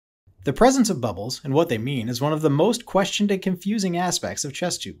The presence of bubbles and what they mean is one of the most questioned and confusing aspects of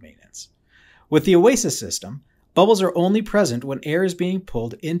chest tube maintenance. With the Oasis system, bubbles are only present when air is being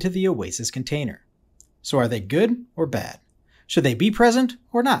pulled into the Oasis container. So are they good or bad? Should they be present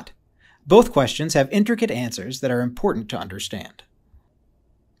or not? Both questions have intricate answers that are important to understand.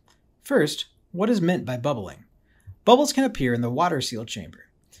 First, what is meant by bubbling? Bubbles can appear in the water seal chamber.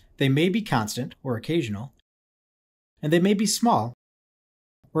 They may be constant or occasional, and they may be small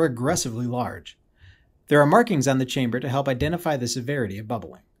or aggressively large. There are markings on the chamber to help identify the severity of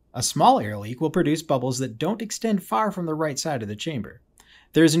bubbling. A small air leak will produce bubbles that don't extend far from the right side of the chamber.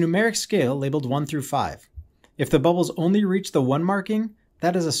 There is a numeric scale labeled 1 through 5. If the bubbles only reach the 1 marking,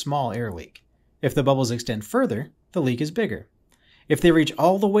 that is a small air leak. If the bubbles extend further, the leak is bigger. If they reach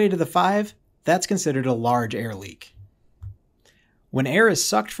all the way to the 5, that's considered a large air leak. When air is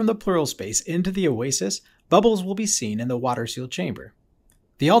sucked from the pleural space into the Oasis, bubbles will be seen in the water seal chamber.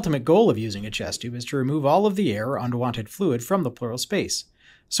 The ultimate goal of using a chest tube is to remove all of the air or unwanted fluid from the pleural space.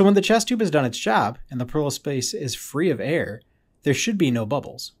 So when the chest tube has done its job and the pleural space is free of air, there should be no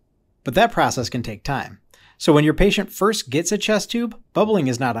bubbles. But that process can take time. So when your patient first gets a chest tube, bubbling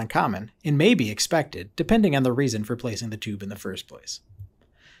is not uncommon and may be expected, depending on the reason for placing the tube in the first place.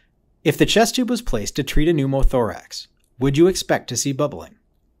 If the chest tube was placed to treat a pneumothorax, would you expect to see bubbling?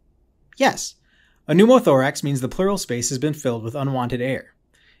 Yes. A pneumothorax means the pleural space has been filled with unwanted air.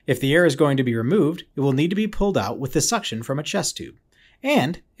 If the air is going to be removed, it will need to be pulled out with the suction from a chest tube,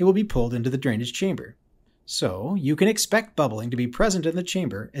 and it will be pulled into the drainage chamber. So you can expect bubbling to be present in the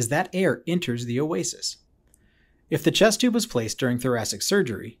chamber as that air enters the Oasis. If the chest tube was placed during thoracic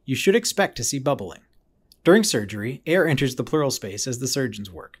surgery, you should expect to see bubbling. During surgery, air enters the pleural space as the surgeons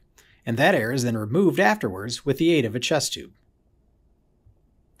work, and that air is then removed afterwards with the aid of a chest tube.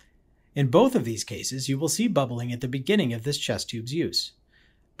 In both of these cases, you will see bubbling at the beginning of this chest tube's use.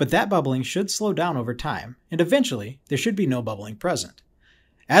 But that bubbling should slow down over time, and eventually there should be no bubbling present.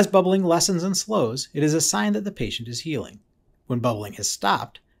 As bubbling lessens and slows, it is a sign that the patient is healing. When bubbling has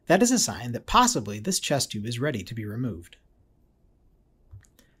stopped, that is a sign that possibly this chest tube is ready to be removed.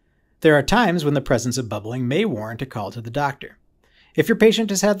 There are times when the presence of bubbling may warrant a call to the doctor. If your patient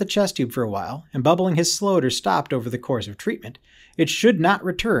has had the chest tube for a while and bubbling has slowed or stopped over the course of treatment, it should not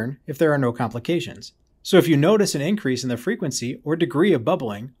return if there are no complications. So if you notice an increase in the frequency or degree of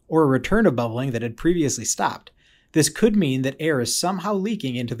bubbling, or a return of bubbling that had previously stopped, this could mean that air is somehow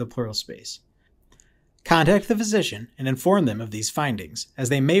leaking into the pleural space. Contact the physician and inform them of these findings, as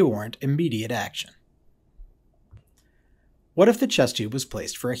they may warrant immediate action. What if the chest tube was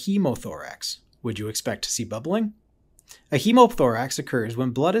placed for a hemothorax? Would you expect to see bubbling? A hemothorax occurs when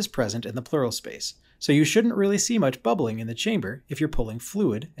blood is present in the pleural space, so you shouldn't really see much bubbling in the chamber if you're pulling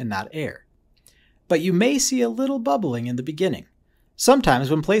fluid and not air. But you may see a little bubbling in the beginning. Sometimes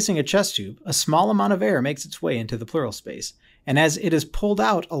when placing a chest tube, a small amount of air makes its way into the pleural space, and as it is pulled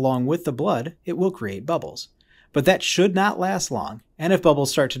out along with the blood, it will create bubbles. But that should not last long, and if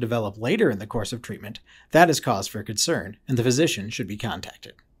bubbles start to develop later in the course of treatment, that is cause for concern, and the physician should be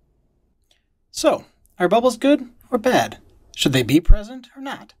contacted. So, are bubbles good or bad? Should they be present or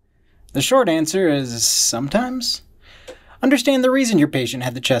not? The short answer is sometimes. Understand the reason your patient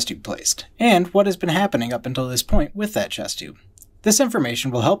had the chest tube placed, and what has been happening up until this point with that chest tube. This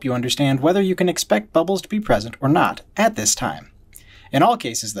information will help you understand whether you can expect bubbles to be present or not at this time. In all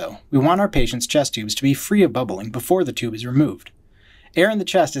cases, though, we want our patients' chest tubes to be free of bubbling before the tube is removed. Air in the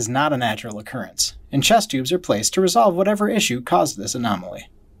chest is not a natural occurrence, and chest tubes are placed to resolve whatever issue caused this anomaly.